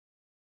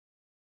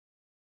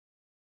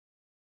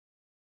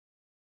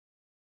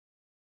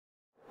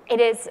It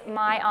is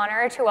my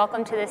honor to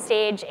welcome to the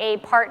stage a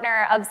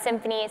partner of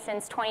Symphony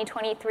since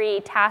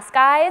 2023,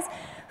 Taskize,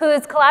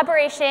 whose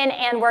collaboration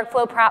and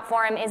workflow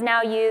platform is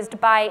now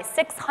used by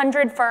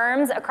 600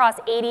 firms across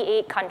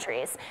 88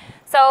 countries.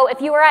 So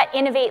if you were at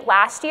Innovate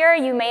last year,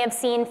 you may have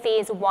seen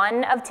phase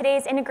 1 of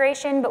today's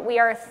integration, but we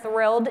are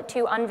thrilled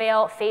to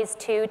unveil phase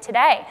 2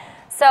 today.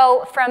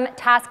 So from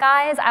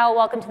Taskize, I'll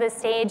welcome to the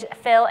stage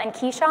Phil and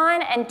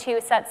Kishan, and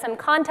to set some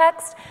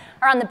context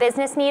around the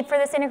business need for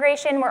this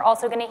integration, we're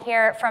also going to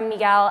hear from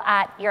Miguel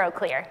at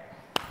Euroclear.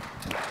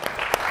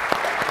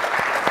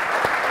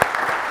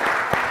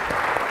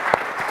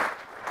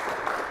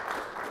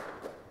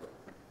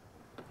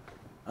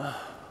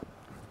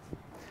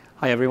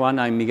 Hi everyone,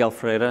 I'm Miguel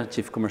Ferreira,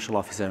 Chief Commercial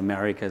Officer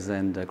Americas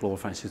and Global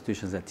Financial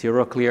Institutions at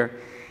Euroclear.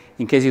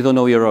 In case you don't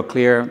know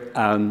Euroclear,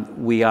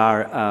 we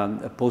are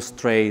a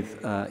post-trade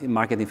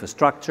market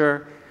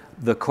infrastructure.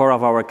 The core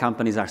of our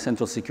companies are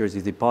central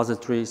securities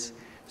depositories.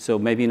 So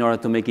maybe in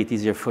order to make it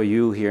easier for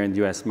you here in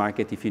the US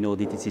market, if you know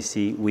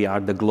DTCC, we are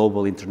the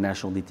global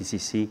international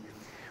DTCC.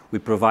 We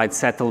provide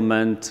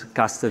settlement,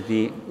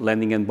 custody,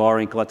 lending and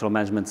borrowing, collateral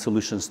management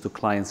solutions to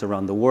clients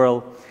around the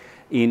world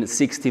in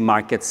 60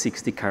 markets,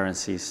 60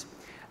 currencies.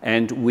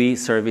 And we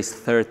service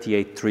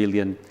 38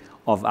 trillion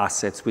of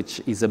assets,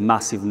 which is a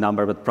massive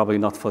number, but probably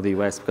not for the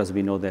US, because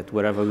we know that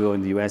wherever we go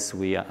in the US,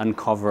 we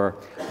uncover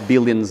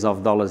billions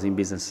of dollars in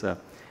business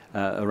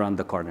around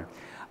the corner.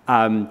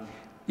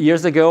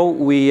 Years ago,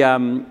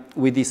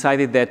 we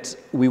decided that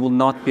we will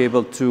not be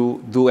able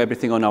to do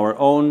everything on our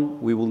own.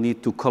 We will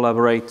need to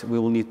collaborate. We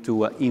will need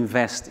to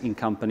invest in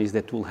companies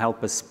that will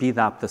help us speed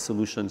up the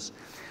solutions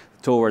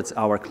towards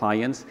our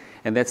clients.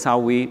 And that's how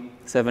we,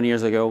 7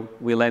 years ago,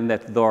 we landed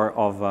at the door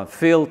of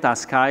Phil,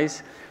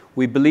 Taskize.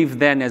 We believed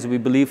then, as we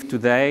believe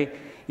today,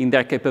 in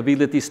their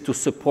capabilities to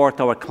support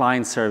our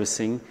client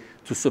servicing,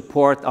 to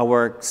support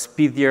our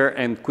speedier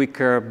and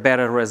quicker,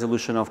 better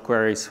resolution of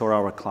queries for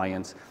our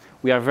clients.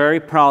 We are very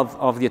proud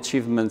of the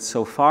achievements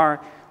so far.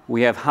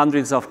 We have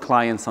hundreds of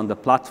clients on the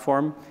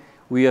platform.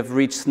 We have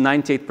reached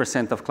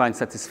 98% of client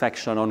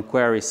satisfaction on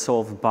queries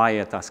solved by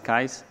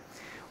Taskize.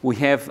 We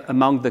have,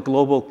 among the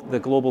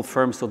global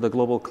firms, so the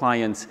global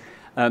clients,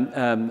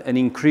 an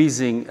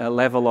increasing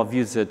level of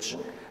usage.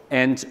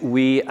 And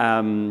we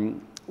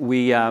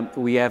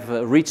have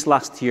reached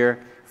last year,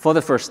 for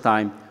the first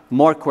time,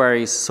 more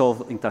queries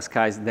solved in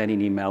Taskize than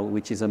in email,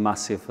 which is a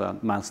massive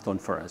milestone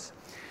for us.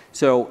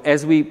 So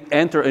as we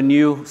enter a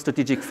new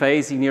strategic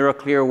phase in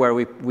Euroclear, where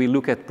we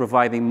look at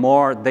providing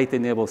more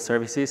data-enabled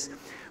services,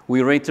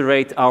 we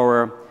reiterate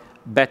our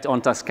bet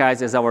on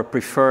Taskize as our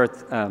preferred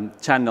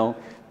channel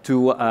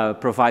to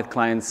provide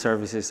client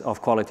services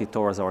of quality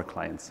towards our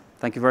clients.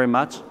 Thank you very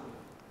much.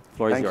 The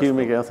floor is yours. Thank you,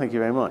 Miguel. Thank you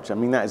very much. I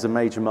mean, that is a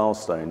major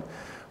milestone.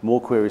 More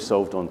queries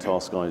solved on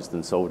Taskize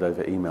than solved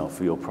over email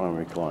for your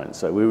primary client.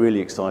 So we're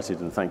really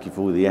excited, and thank you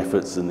for all the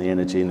efforts and the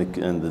energy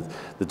and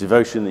the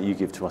devotion that you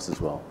give to us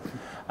as well.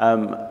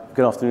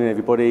 Good afternoon,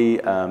 everybody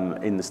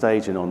in the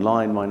stage and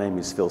online. My name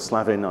is Phil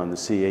Slavin. I'm the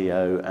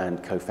CEO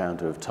and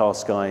co-founder of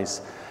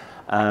Taskize.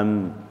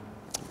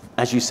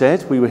 As you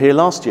said, we were here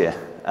last year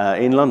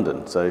in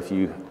London. So if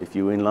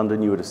you were in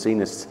London, you would have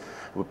seen us.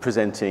 We're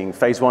presenting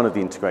phase 1 of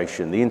the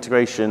integration. The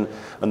integration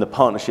and the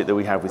partnership that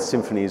we have with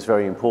Symphony is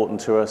very important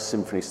to us.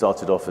 Symphony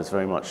started off as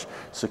very much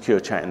secure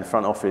chat in the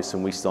front office,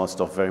 and we started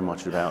off very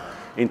much about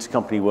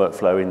intercompany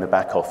workflow in the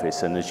back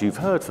office. And as you've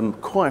heard from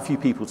quite a few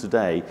people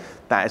today,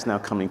 that is now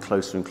coming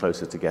closer and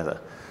closer together.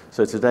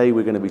 So today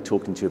we're going to be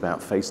talking to you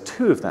about phase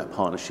 2 of that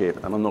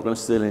partnership, and I'm not going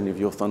to steal any of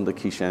your thunder,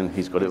 Kishan.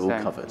 He's got it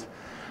all covered.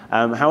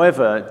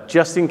 However,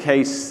 just in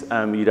case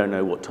you don't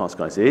know what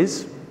Taskize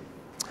is,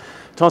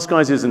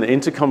 Taskize is an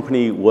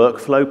intercompany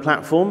workflow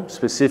platform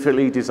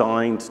specifically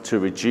designed to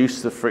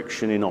reduce the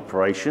friction in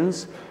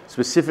operations,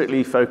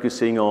 specifically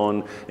focusing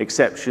on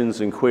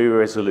exceptions and query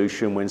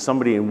resolution when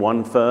somebody in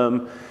one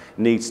firm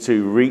needs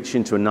to reach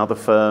into another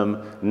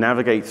firm,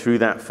 navigate through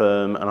that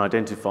firm, and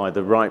identify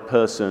the right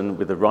person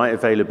with the right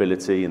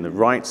availability and the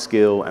right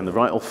skill and the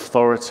right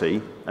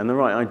authority and the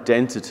right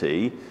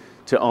identity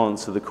to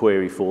answer the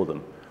query for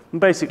them. And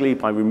basically,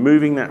 by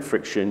removing that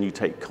friction, you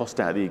take cost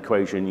out of the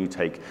equation, you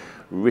take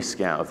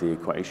risk out of the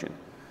equation.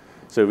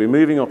 So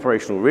removing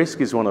operational risk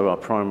is one of our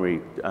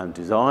primary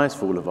desires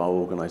for all of our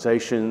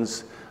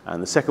organizations.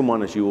 And the second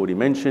one, as you already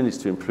mentioned, is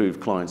to improve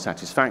client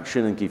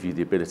satisfaction and give you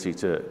the ability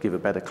to give a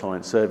better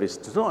client service,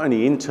 to not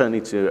only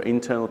internally to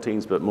internal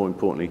teams, but more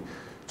importantly,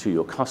 to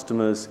your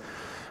customers.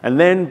 And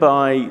then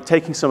by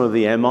taking some of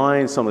the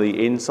MI and some of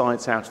the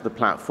insights out of the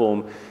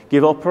platform,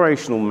 give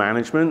operational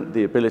management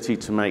the ability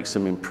to make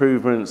some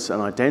improvements and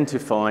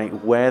identify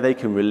where they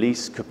can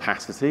release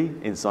capacity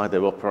inside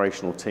their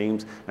operational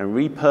teams and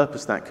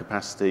repurpose that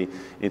capacity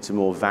into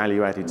more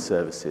value-added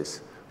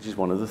services, which is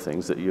one of the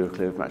things that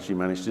Euroclear have actually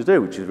managed to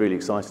do, which is really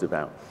excited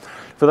about.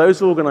 For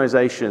those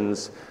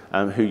organizations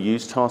who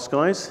use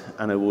Taskize,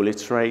 and I will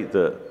iterate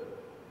that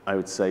I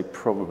would say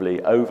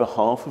probably over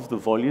half of the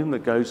volume that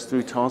goes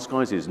through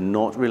Taskize is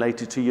not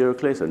related to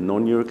Euroclear, so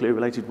non-Euroclear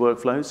related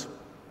workflows.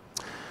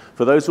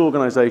 For those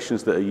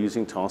organizations that are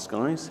using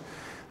Taskize,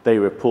 They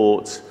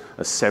report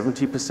a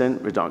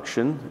 70%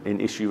 reduction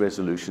in issue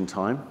resolution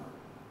time,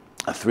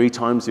 a 3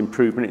 times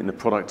improvement in the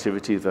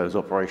productivity of those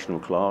operational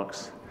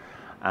clerks,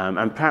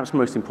 and perhaps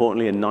most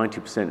importantly, a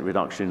 90%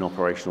 reduction in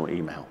operational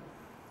email.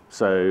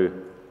 So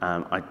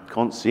I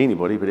can't see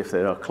anybody, but if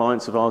there are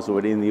clients of ours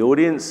already in the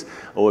audience,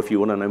 or if you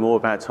want to know more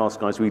about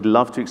Taskize, we'd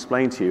love to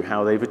explain to you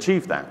how they've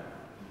achieved that.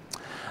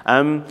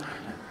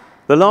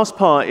 The last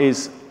part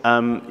is,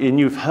 and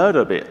you've heard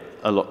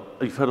a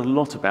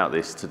lot about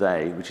this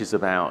today, which is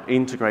about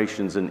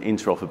integrations and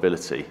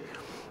interoperability.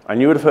 And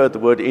you would have heard the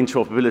word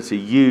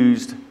interoperability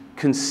used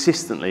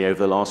consistently over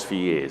the last few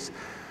years.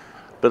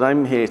 But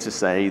I'm here to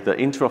say that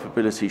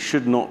interoperability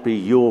should not be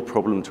your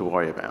problem to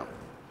worry about.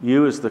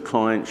 You as the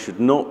client should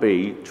not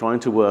be trying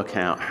to work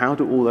out how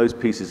do all those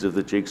pieces of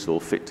the jigsaw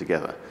fit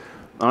together.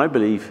 I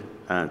believe,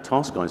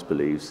 Taskize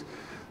believes,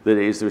 that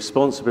it is the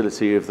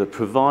responsibility of the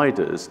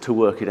providers to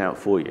work it out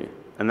for you.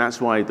 And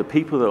that's why the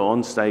people that are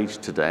on stage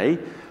today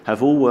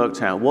have all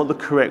worked out what the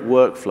correct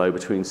workflow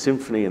between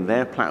Symphony and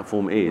their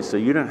platform is. So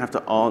you don't have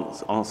to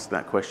ask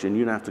that question,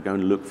 you don't have to go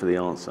and look for the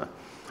answer.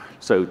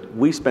 So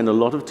we spend a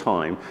lot of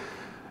time,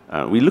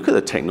 we look at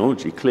the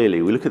technology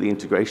clearly, we look at the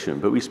integration,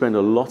 but we spend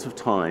a lot of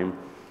time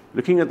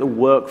looking at the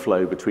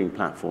workflow between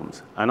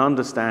platforms and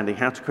understanding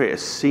how to create a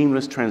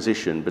seamless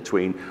transition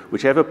between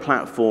whichever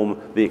platform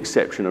the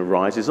exception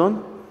arises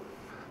on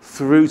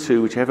through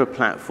to whichever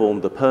platform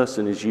the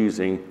person is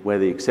using where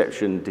the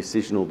exception,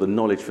 decision, or the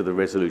knowledge for the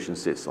resolution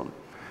sits on.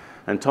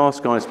 And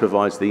Taskize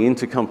provides the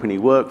intercompany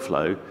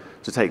workflow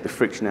to take the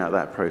friction out of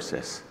that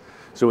process.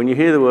 So when you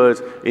hear the word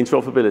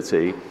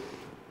interoperability,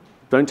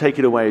 don't take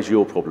it away as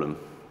your problem.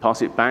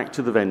 Pass it back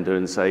to the vendor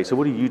and say, so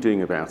what are you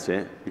doing about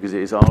it? Because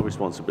it is our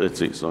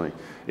responsibility,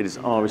 it is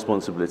our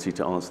responsibility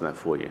to answer that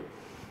for you.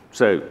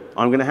 So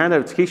I'm going to hand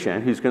over to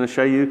Kishan, who's going to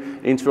show you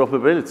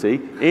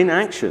interoperability in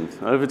action.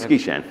 Over to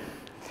Kishan.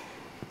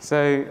 So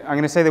I'm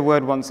going to say the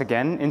word once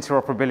again,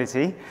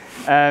 interoperability.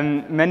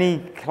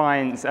 Many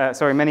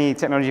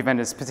technology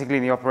vendors, particularly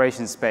in the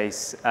operations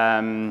space,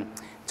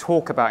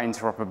 talk about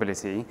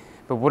interoperability,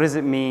 but what does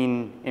it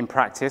mean in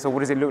practice, or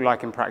what does it look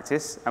like in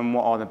practice, and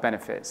what are the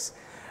benefits?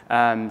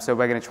 So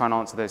we're going to try and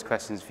answer those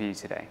questions for you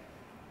today.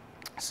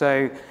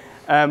 So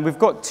we've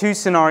got 2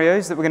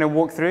 scenarios that we're going to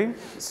walk through.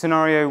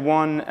 Scenario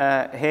 1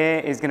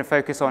 here is going to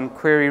focus on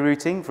query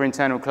routing for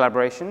internal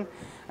collaboration,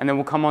 and then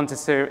we'll come on to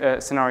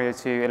scenario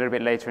 2 a little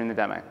bit later in the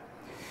demo.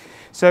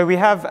 So we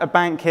have a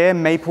bank here,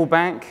 Maple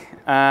Bank.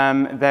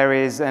 There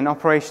is an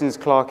operations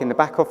clerk in the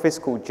back office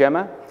called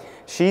Gemma.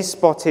 She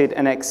spotted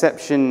an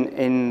exception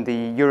in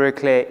the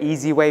Euroclear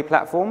EasyWay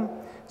platform.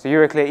 So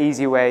Euroclear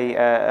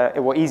EasyWay,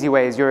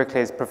 EasyWay is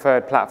Euroclear's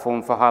preferred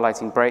platform for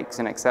highlighting breaks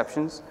and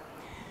exceptions.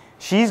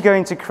 She's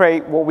going to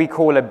create what we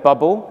call a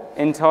bubble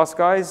in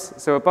Taskize.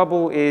 So a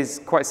bubble is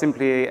quite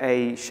simply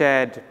a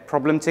shared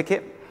problem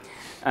ticket.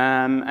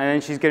 And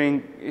then she's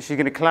going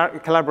to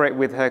collaborate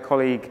with her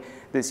colleague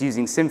that's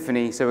using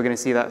Symphony. So we're going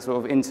to see that sort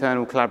of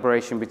internal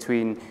collaboration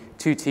between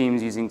 2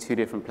 teams using 2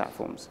 different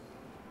platforms.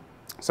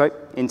 So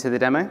into the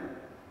demo.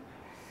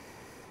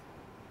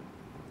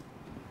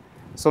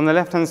 So on the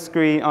left-hand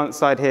screen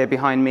side here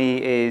behind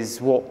me is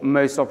what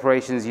most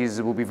operations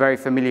users will be very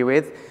familiar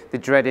with, the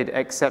dreaded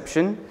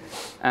exception.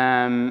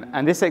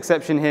 And this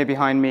exception here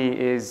behind me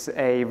is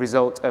a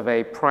result of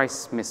a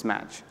price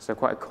mismatch. So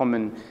quite a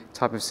common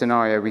type of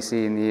scenario we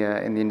see in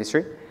the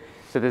industry.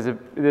 So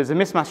there's a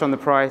mismatch on the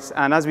price,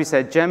 and as we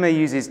said, Gemma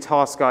uses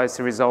Taskize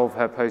to resolve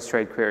her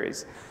post-trade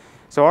queries.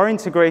 So our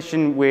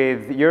integration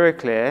with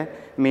Euroclear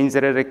means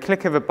that at a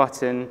click of a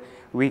button,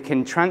 we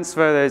can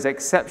transfer those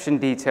exception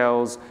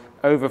details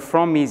over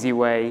from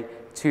EasyWay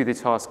to the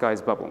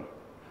Taskize bubble.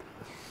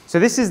 So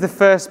this is the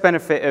first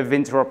benefit of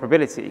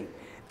interoperability,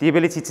 the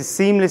ability to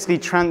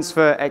seamlessly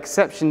transfer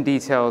exception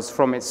details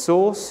from its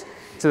source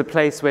to the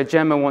place where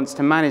Gemma wants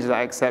to manage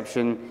that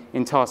exception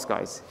in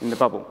Taskize, in the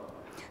bubble.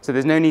 So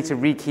there's no need to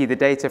rekey the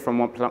data from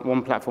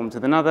one platform to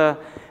another.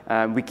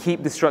 We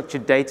keep the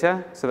structured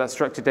data, so that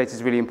structured data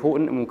is really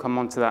important, and we'll come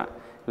on to that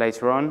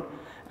later on.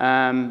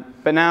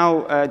 But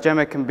now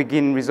Gemma can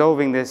begin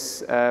resolving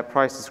this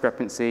price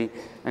discrepancy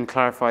and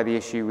clarify the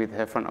issue with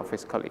her front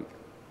office colleague.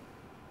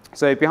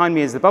 So behind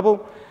me is the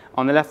bubble.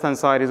 On the left-hand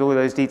side is all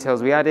those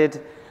details we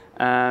added.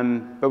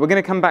 But we're going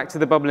to come back to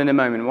the bubble in a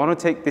moment. I want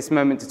to take this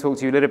moment to talk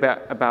to you a little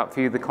bit about a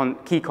few of the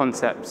key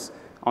concepts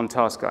on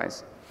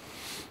Taskize.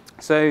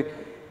 So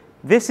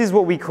this is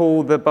what we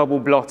call the bubble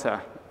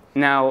blotter.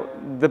 Now,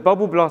 the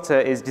bubble blotter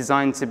is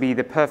designed to be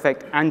the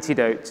perfect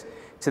antidote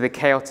to the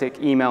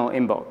chaotic email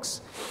inbox.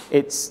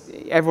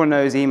 Everyone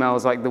knows email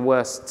is like the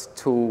worst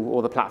tool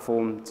or the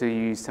platform to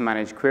use to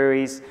manage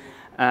queries.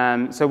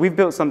 So we've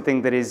built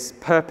something that is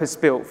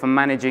purpose-built for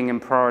managing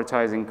and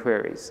prioritizing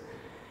queries.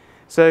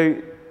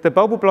 So the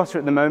bubble blotter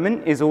at the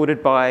moment is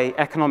ordered by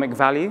economic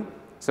value.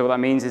 So what that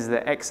means is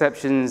that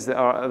exceptions that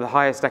are the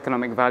highest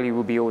economic value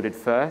will be ordered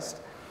first.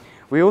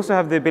 We also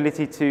have the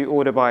ability to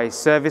order by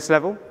service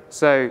level.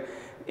 So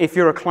if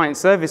you're a client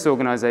service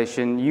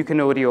organization, you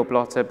can order your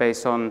blotter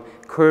based on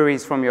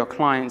queries from your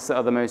clients that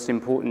are the most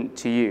important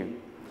to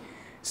you.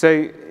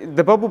 So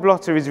the bubble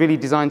blotter is really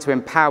designed to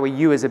empower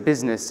you as a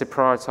business to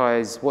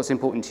prioritize what's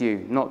important to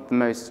you, not the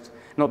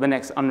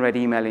next unread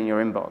email in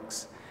your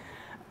inbox.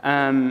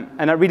 And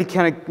that really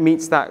kind of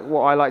meets that,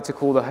 what I like to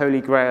call the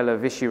holy grail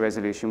of issue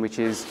resolution, which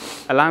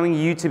is allowing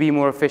you to be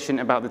more efficient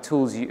about the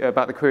tools,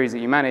 about the queries that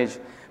you manage,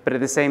 but at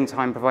the same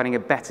time providing a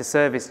better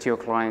service to your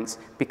clients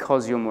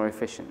because you're more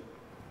efficient.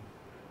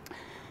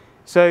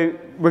 So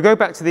we'll go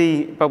back to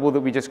the bubble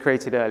that we just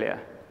created earlier.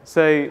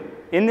 So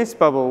in this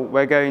bubble,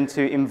 we're going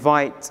to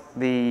invite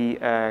the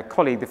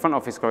colleague, the front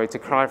office colleague, to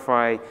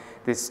clarify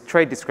this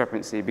trade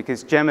discrepancy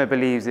because Gemma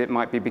believes it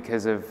might be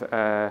because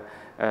of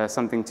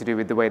something to do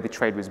with the way the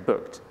trade was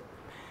booked.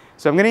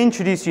 So I'm going to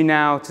introduce you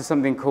now to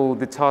something called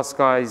the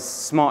Taskize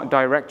Smart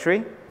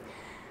Directory.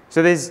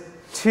 So there's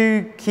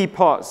two key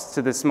parts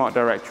to the Smart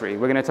Directory.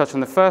 We're going to touch on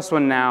the first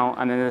one now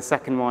and then the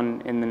second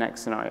one in the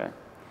next scenario.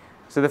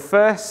 So the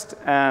first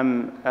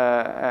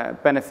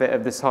benefit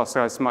of this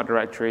Taskize Smart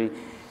Directory,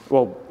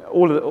 well,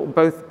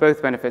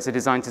 both benefits are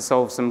designed to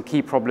solve some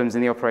key problems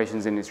in the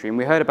operations industry. And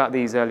we heard about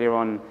these earlier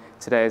on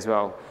today as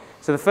well.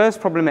 So the first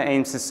problem it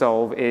aims to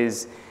solve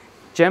is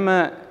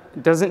Gemma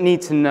doesn't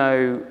need to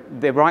know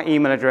the right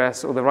email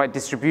address or the right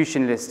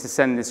distribution list to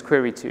send this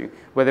query to,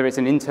 whether it's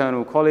an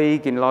internal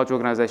colleague in large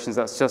organizations.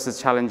 That's just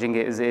as challenging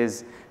as it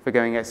is for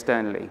going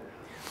externally.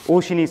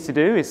 All she needs to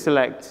do is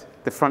select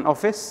the front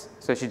office.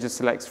 So she just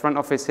selects front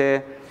office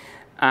here,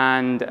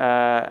 and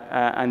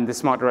the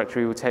Smart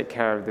Directory will take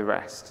care of the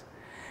rest.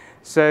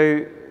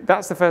 So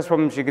that's the first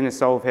problem she's going to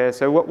solve here.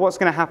 So what's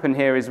going to happen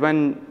here is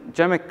when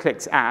Gemma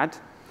clicks Add,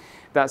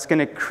 that's going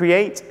to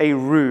create a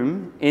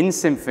room in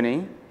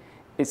Symphony.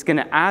 It's going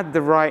to add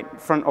the right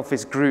front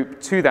office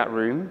group to that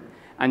room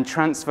and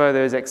transfer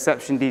those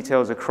exception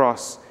details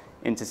across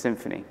into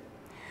Symphony.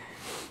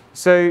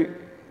 So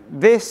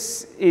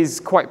this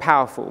is quite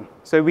powerful.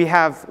 So we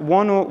have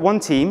one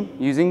team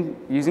using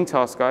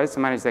Taskize to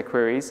manage their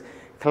queries,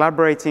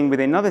 collaborating with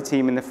another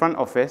team in the front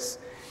office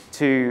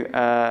to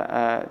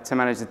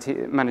manage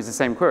the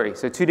same query.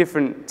 So two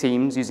different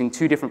teams using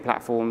two different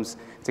platforms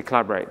to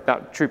collaborate.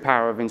 That true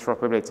power of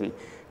interoperability.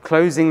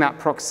 Closing that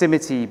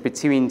proximity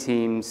between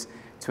teams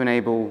to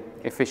enable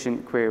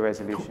efficient query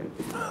resolution.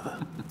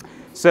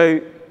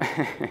 So,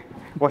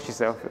 watch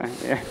yourself.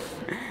 Yeah.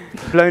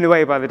 Blown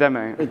away by the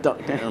demo.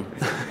 Duck down.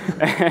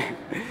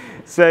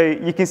 So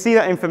you can see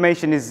that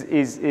information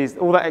is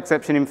all that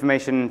exception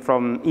information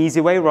from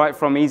EasyWay, right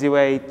from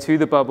EasyWay to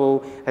the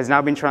bubble, has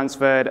now been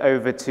transferred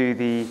over to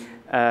the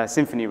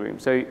Symphony room.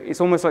 So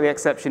it's almost like the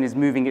exception is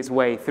moving its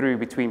way through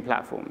between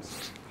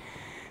platforms.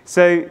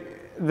 So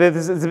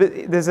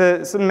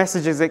there's some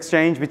messages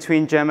exchange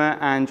between Gemma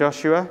and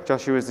Joshua.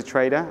 Joshua is the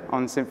trader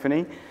on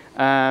Symphony.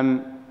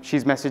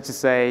 She's messaged to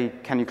say,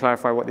 can you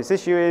clarify what this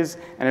issue is?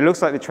 And it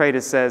looks like the trader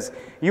says,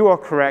 you are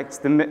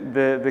correct.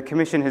 The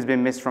commission has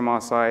been missed from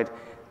our side.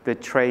 The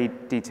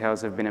trade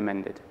details have been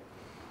amended.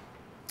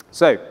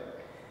 So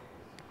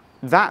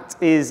that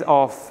is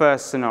our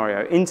first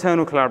scenario,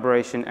 internal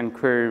collaboration and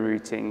query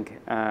routing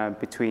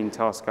between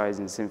Taskize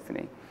and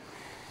Symphony.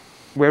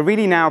 We're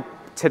really now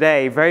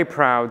today very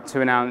proud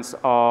to announce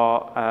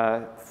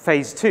our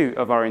phase 2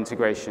 of our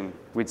integration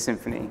with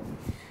Symphony.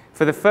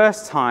 For the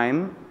first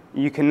time,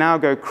 you can now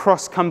go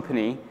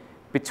cross-company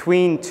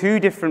between two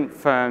different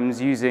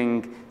firms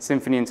using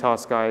Symphony and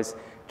Taskize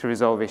to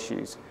resolve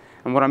issues.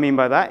 And what I mean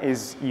by that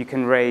is you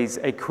can raise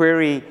a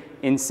query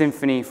in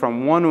Symphony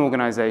from one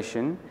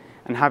organization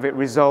and have it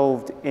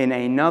resolved in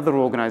another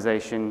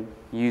organization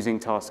using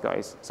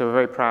Taskize. So we're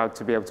very proud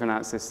to be able to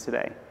announce this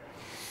today.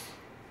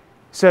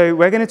 So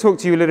we're going to talk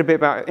to you a little bit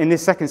about, in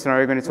this second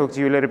scenario, we're going to talk to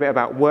you a little bit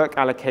about work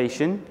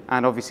allocation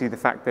and obviously the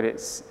fact that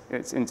it's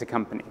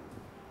intercompany.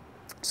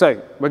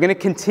 So we're going to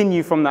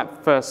continue from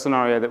that first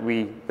scenario that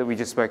we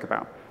just spoke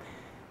about.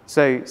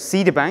 So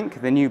Cedar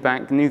Bank, the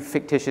new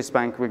fictitious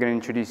bank we're going to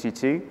introduce you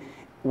to,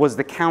 was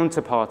the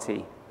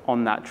counterparty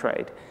on that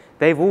trade.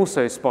 They've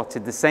also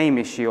spotted the same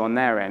issue on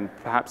their end,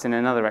 perhaps in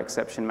another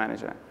exception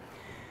manager.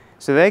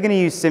 So they're going to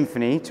use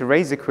Symphony to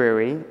raise a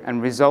query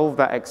and resolve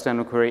that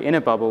external query in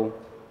a bubble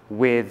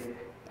with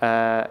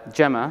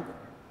Gemma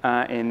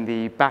in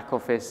the back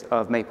office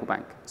of Maple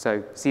Bank.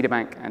 So Cedar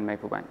Bank and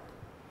Maple Bank.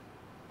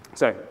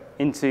 So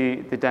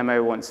into the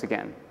demo once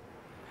again.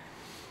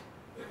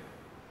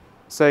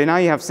 So now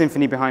you have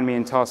Symphony behind me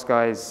and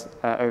Taskize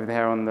over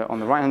there on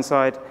the right-hand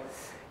side.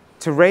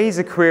 To raise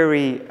a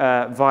query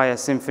via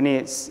Symphony,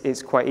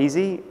 it's quite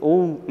easy.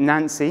 All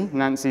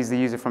Nancy's the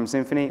user from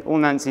Symphony, all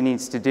Nancy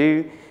needs to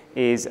do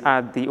is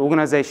add the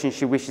organization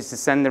she wishes to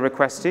send the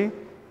request to.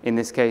 In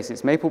this case,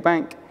 it's Maple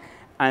Bank,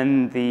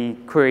 and the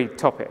query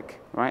topic,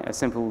 right? A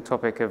simple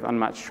topic of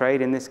unmatched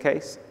trade in this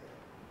case.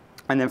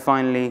 And then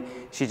finally,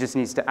 she just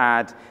needs to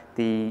add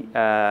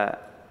the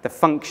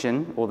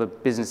function or the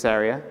business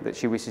area that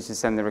she wishes to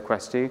send the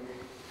request to.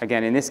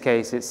 Again, in this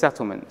case, it's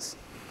settlements.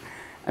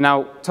 And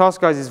now,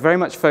 Taskize is very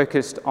much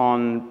focused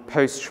on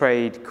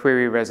post-trade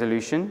query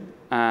resolution,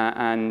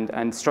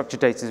 and structured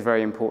data is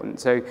very important.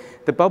 So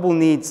the bubble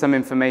needs some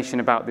information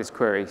about this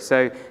query.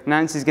 So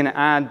Nancy's going to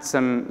add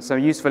some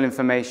useful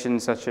information,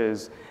 such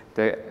as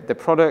the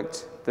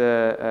product,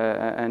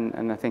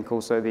 and I think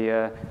also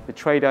the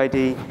trade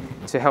ID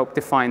to help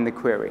define the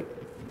query,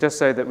 just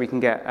so that we can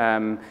get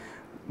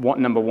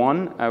number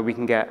one, we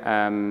can get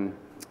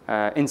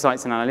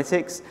insights and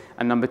analytics,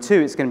 and number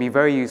two, it's going to be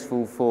very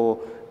useful for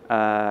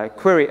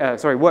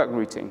work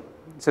routing.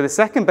 So the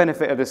second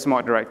benefit of the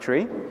smart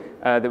directory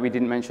that we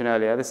didn't mention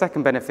earlier, the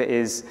second benefit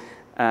is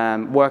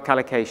work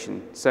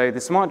allocation. So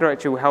the smart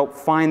directory will help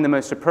find the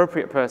most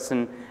appropriate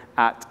person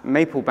at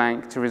Maple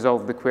Bank to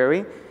resolve the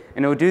query,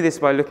 and it will do this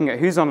by looking at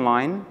who's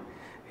online,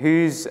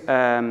 who's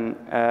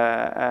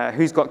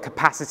got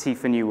capacity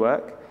for new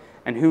work,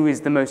 and who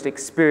is the most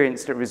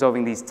experienced at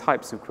resolving these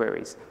types of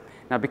queries.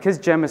 Now, because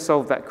Gemma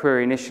solved that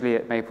query initially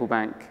at Maple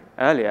Bank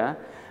earlier,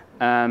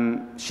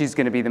 she's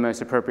going to be the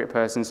most appropriate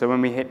person. So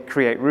when we hit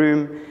create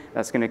room,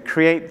 that's going to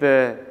create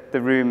the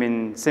room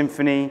in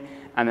Symphony,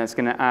 and that's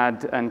going to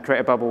add and create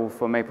a bubble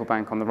for Maple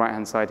Bank on the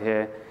right-hand side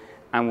here.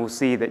 And we'll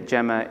see that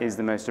Gemma is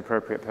the most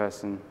appropriate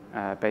person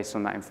based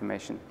on that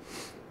information.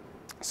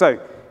 So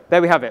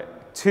there we have it.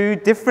 Two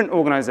different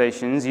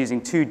organizations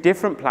using two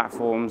different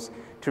platforms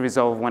to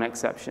resolve one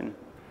exception.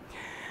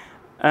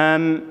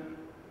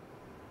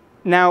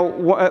 Now,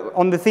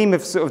 on the theme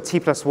of sort of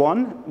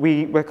T+1,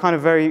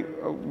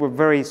 we're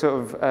very sort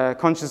of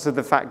conscious of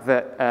the fact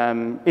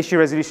that issue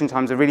resolution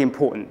times are really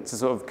important to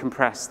sort of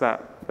compress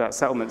that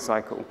settlement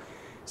cycle.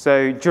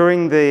 So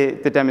during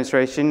the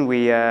demonstration,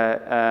 we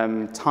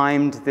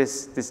timed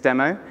this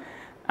demo,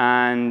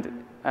 and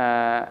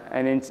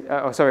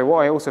what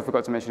I also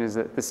forgot to mention is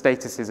that the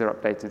statuses are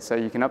updated. So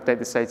you can update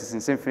the status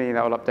in Symphony,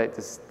 that will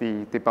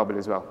update the bubble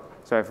as well.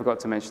 So I forgot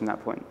to mention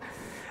that point.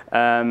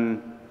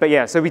 But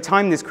yeah, so we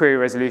timed this query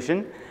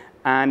resolution,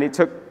 and it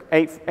took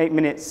 8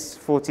 minutes,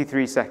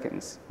 43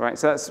 seconds, right?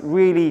 So that's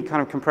really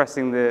kind of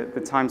compressing the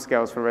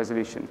timescales for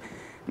resolution.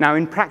 Now,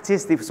 in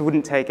practice, this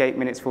wouldn't take 8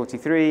 minutes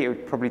 43. It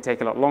would probably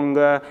take a lot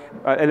longer,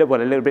 a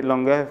little bit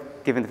longer,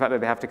 given the fact that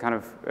they have to kind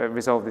of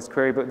resolve this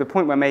query. But the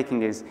point we're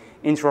making is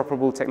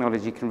interoperable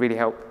technology can really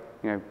help,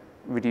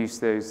 reduce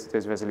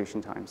those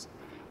resolution times.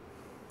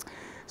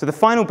 So the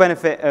final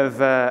benefit of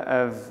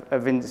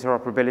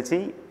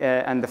interoperability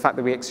and the fact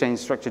that we exchange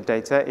structured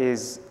data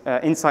is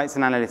insights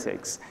and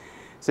analytics.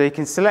 So you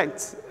can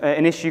select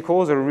an issue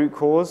cause or a root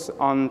cause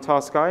on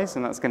Taskize,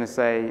 and that's going to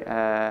say,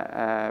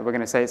 we're going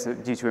to say it's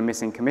due to a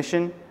missing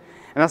commission.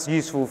 And that's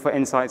useful for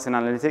insights and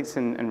analytics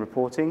and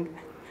reporting.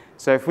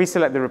 So if we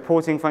select the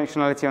reporting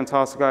functionality on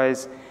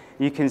Taskize,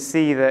 you can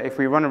see that if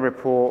we run a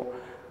report,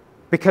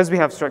 because we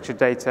have structured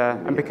data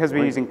and because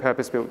we're using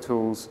purpose-built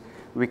tools,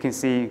 we can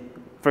see,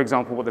 for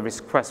example, what the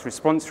request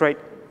response rate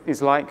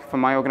is like for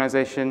my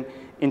organization,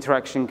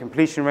 interaction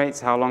completion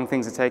rates, how long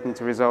things are taking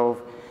to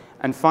resolve,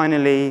 and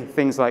finally,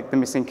 things like the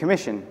missing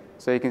commission.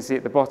 So you can see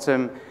at the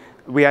bottom,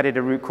 we added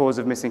a root cause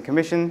of missing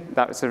commission.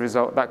 That's a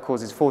result that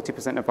causes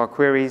 40% of our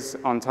queries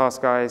on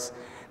Taskize.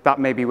 That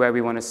may be where we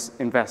want to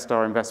invest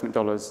our investment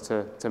dollars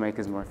to make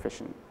us more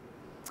efficient.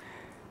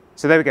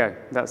 So there we go.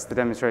 That's the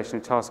demonstration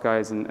of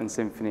Taskize and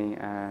Symphony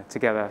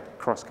together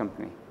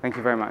cross-company. Thank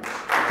you very much.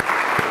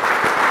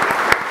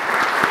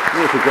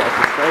 You could get off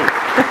the stage.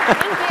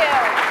 Thank you.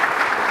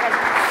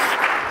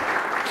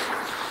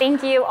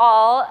 Thank you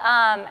all.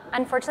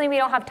 Unfortunately, we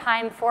don't have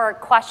time for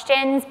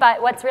questions, but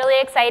what's really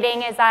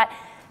exciting is that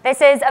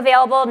this is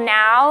available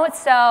now,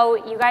 so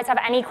you guys have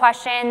any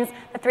questions,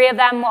 the three of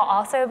them will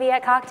also be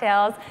at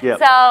cocktails. Yep.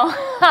 So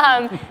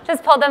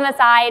just pull them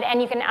aside,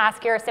 and you can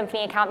ask your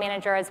Symphony account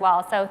manager as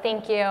well. So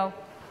thank you.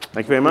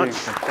 Thank you very much.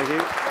 Thank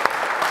you.